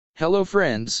Hello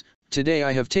friends, today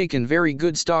I have taken very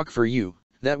good stock for you,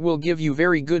 that will give you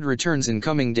very good returns in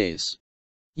coming days.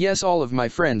 Yes, all of my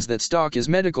friends, that stock is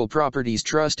Medical Properties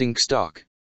Trust Inc. stock.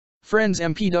 Friends,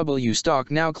 MPW stock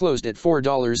now closed at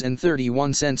 $4.31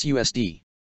 USD.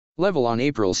 Level on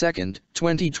April 2nd,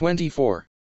 2024.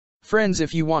 Friends,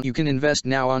 if you want, you can invest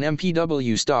now on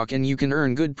MPW stock and you can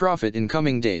earn good profit in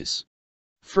coming days.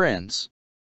 Friends,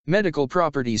 Medical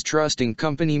Properties Trust Inc.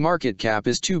 company market cap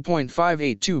is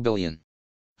 $2.582 billion.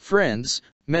 Friends,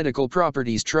 Medical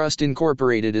Properties Trust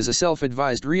Incorporated is a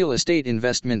self-advised real estate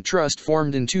investment trust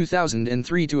formed in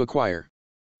 2003 to acquire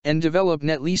and develop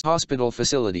net lease hospital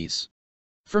facilities.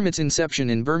 From its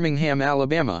inception in Birmingham,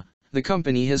 Alabama, the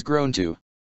company has grown to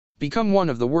become one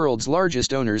of the world's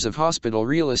largest owners of hospital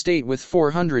real estate with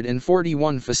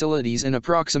 441 facilities and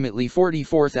approximately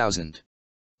 44,000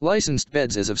 licensed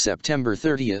beds as of September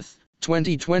 30,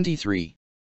 2023.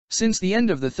 Since the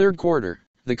end of the third quarter,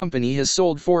 the company has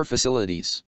sold 4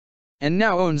 facilities and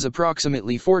now owns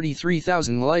approximately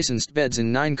 43,000 licensed beds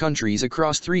in 9 countries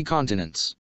across 3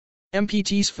 continents.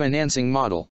 MPT's financing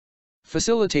model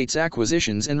facilitates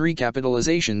acquisitions and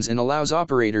recapitalizations and allows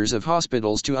operators of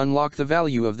hospitals to unlock the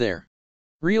value of their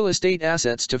real estate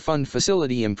assets to fund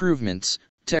facility improvements,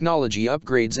 technology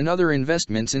upgrades and other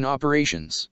investments in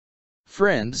operations.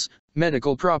 Friends,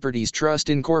 Medical Properties Trust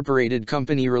Incorporated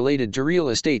company related to real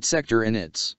estate sector and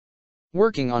its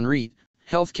working on REIT,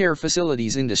 healthcare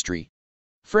facilities industry.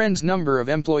 Friends, number of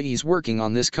employees working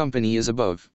on this company is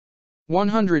above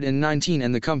 119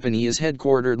 and the company is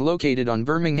headquartered located on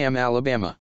Birmingham,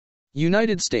 Alabama,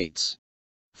 United States.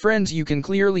 Friends, you can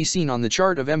clearly see on the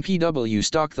chart of MPW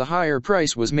stock the higher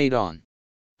price was made on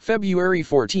February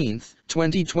 14,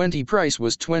 2020. Price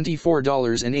was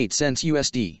 $24.08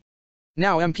 USD.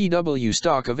 Now MPW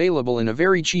stock available in a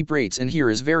very cheap rates, and here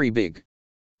is very big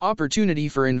opportunity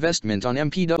for investment on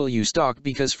MPW stock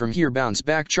because from here bounce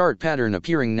back chart pattern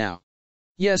appearing now.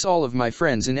 Yes, all of my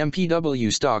friends, in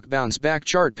MPW stock bounce back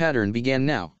chart pattern began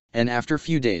now, and after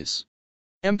few days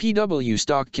MPW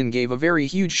stock can gave a very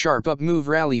huge sharp up move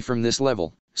rally from this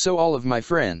level. So all of my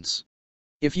friends,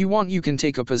 if you want, you can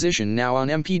take a position now on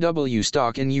MPW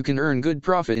stock and you can earn good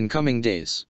profit in coming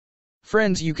days.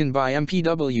 Friends, you can buy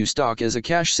MPW stock as a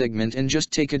cash segment and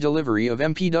just take a delivery of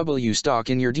MPW stock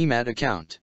in your demat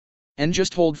account and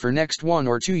just hold for next 1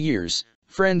 or 2 years.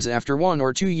 Friends, after 1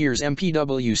 or 2 years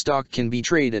MPW stock can be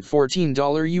traded at $14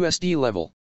 USD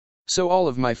level. So all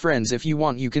of my friends, if you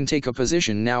want, you can take a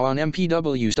position now on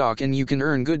MPW stock and you can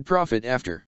earn good profit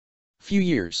after few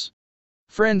years.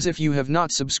 Friends, if you have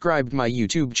not subscribed my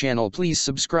YouTube channel, please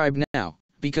subscribe now,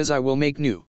 because I will make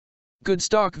new good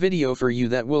stock video for you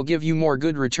that will give you more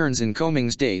good returns in coming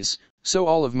days. So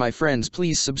all of my friends,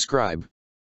 please subscribe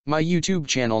my YouTube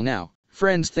channel now.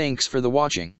 Friends, thanks for the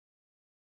watching.